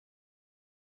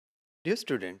Dear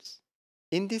students,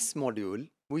 in this module,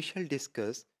 we shall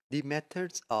discuss the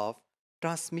methods of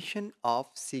transmission of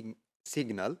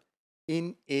signal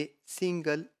in a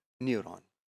single neuron.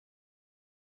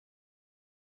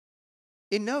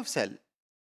 A nerve cell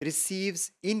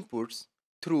receives inputs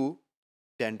through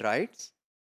dendrites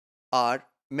or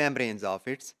membranes of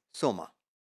its soma.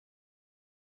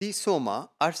 The soma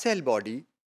or cell body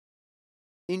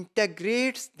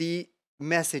integrates the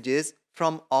messages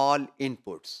from all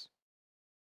inputs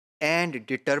and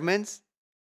determines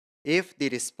if the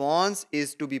response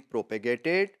is to be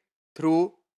propagated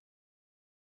through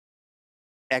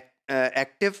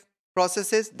active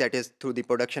processes, that is through the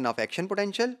production of action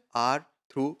potential, or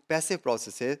through passive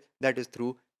processes, that is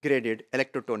through graded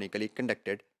electrotonically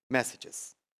conducted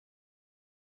messages.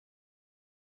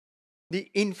 The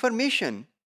information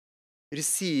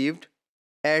received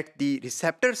at the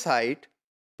receptor site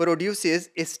produces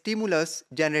a stimulus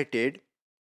generated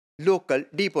local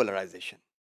depolarization.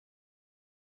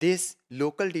 This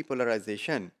local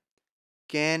depolarization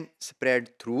can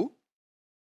spread through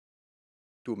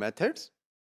two methods,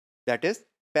 that is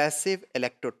passive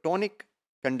electrotonic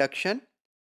conduction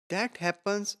that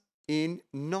happens in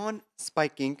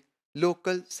non-spiking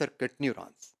local circuit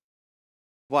neurons,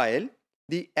 while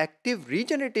the active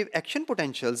regenerative action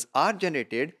potentials are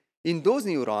generated in those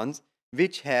neurons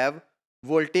which have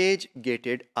voltage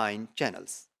gated ion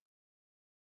channels.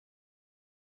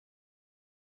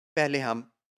 पहले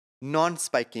हम non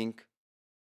spiking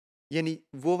यानी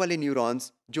वो वाले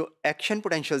neurons जो action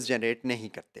potentials generate नहीं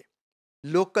करते,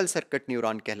 local circuit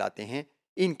neuron कहलाते हैं,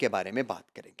 इनके बारे में बात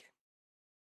करेंगे.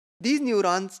 These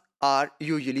neurons are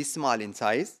usually small in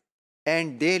size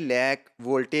and they lack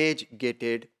voltage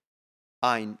gated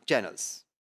ion channels.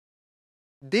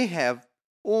 They have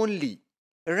only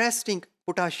resting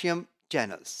potassium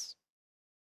channels.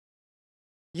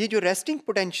 ये जो रेस्टिंग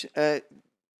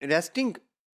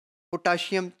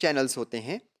पोटाशियम चैनल्स होते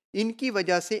हैं, इनकी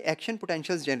वजह से एक्शन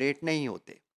पोटेंशियल्स जनरेट नहीं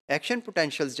होते. एक्शन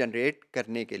पोटेंशियल्स जनरेट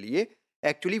करने के लिए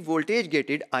actually voltage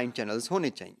gated ion channels होने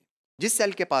चाहिए. जिस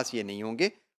सेल के पास ये नहीं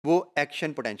होंगे वो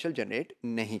एक्शन पोटेंशियल जनरेट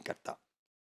नहीं करता.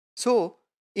 सो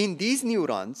in these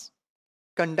neurons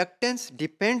conductance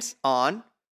depends on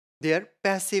their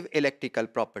passive electrical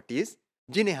properties,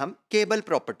 जिन्हें हम केबल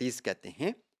प्रॉपर्टीज कहते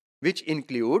हैं, which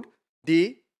include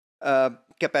the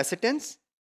capacitance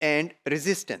and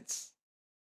resistance.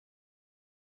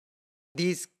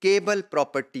 These cable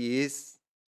properties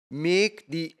make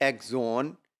the axon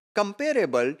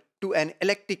comparable to an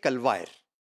electrical wire.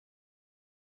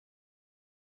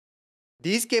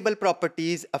 These cable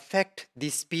properties affect the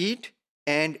speed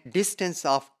and distance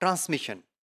of transmission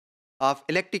of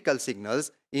electrical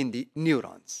signals in the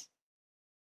neurons.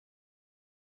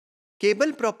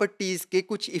 Cable properties के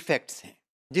कुछ effects हैं.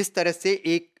 जिस तरह से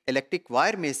एक electric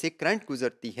wire में से current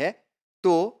गुजरती है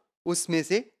तो उसमें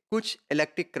से कुछ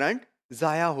इलेक्ट्रिक करंट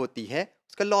ज़ाया होती है,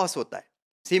 उसका लॉस होता है.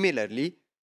 सिमिलरली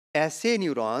ऐसे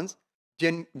न्यूरॉन्स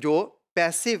जो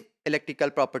पैसिव इलेक्ट्रिकल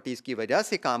प्रॉपर्टीज़ की वजह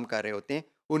से काम कर रहे होते हैं,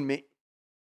 उनमें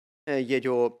ये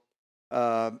जो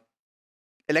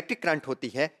इलेक्ट्रिक करंट होती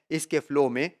है, इसके फ्लो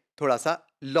में थोड़ा सा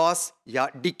लॉस या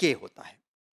डिके होता है.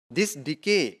 This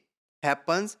decay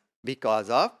happens because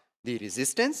of the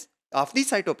resistance of the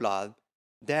cytoplasm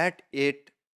that it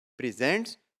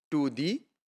presents to the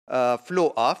flow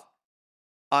of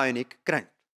ionic current.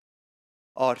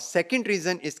 और सेकेंड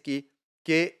रीज़न इसकी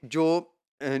कि जो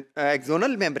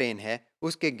एक्सोनल मेम्ब्रेन है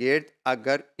उसके गिर्द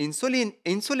अगर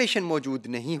इंसुलेशन मौजूद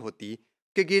नहीं होती,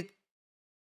 के गिर्द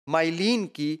माइलिन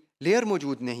की लेयर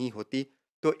मौजूद नहीं होती,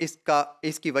 तो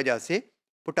इसकी वजह से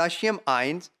पोटाशियम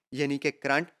आयंस यानी कि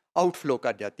करंट आउटफ्लो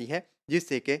कर जाती है,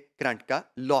 जिससे कि करंट का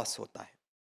लॉस होता है.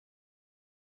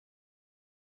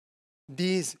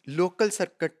 These local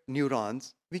circuit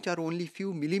neurons, which are only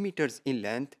few millimeters in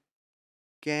length,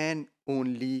 can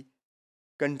only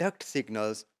conduct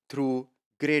signals through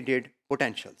graded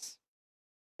potentials.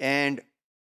 And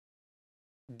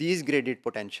these graded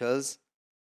potentials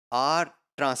are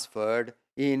transferred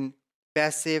in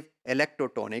passive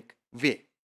electrotonic way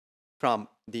from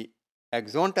the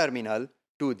axon terminal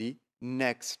to the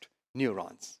next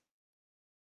neurons.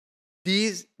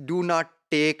 These do not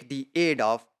take the aid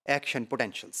of action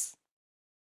potentials.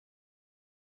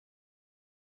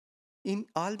 In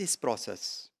all this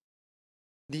process,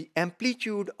 the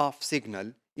amplitude of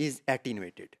signal is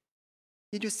attenuated.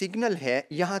 ये जो signal है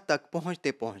यहाँ तक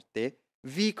पहुँचते पहुँचते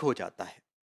week हो जाता है.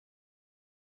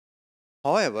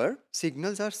 However,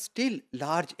 signals are still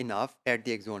large enough at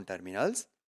the axon terminals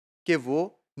कि वो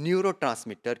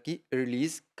न्यूरोट्रांसमीटर की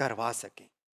रिलीज करवा सकें.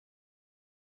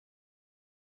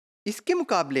 इसके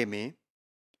मुकाबले में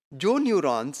जो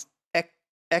न्यूरॉन्स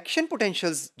एक्शन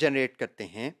पोटेंशियल्स जनरेट करते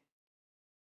हैं,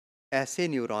 ऐसे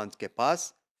न्यूरॉन्स के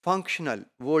पास functional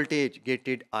voltage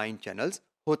gated ion channels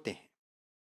होते हैं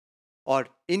और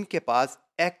इनके पास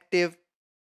एक्टिव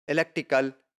इलेक्ट्रिकल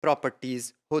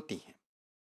प्रॉपर्टीज होती हैं.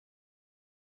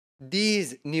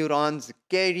 These neurons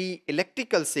carry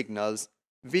electrical signals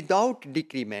without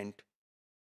decrement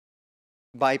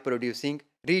by producing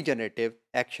regenerative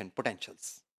action potentials.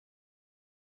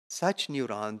 Such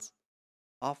neurons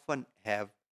often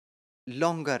have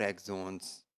longer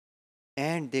axons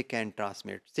and they can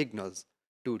transmit signals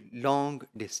to long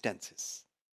distances.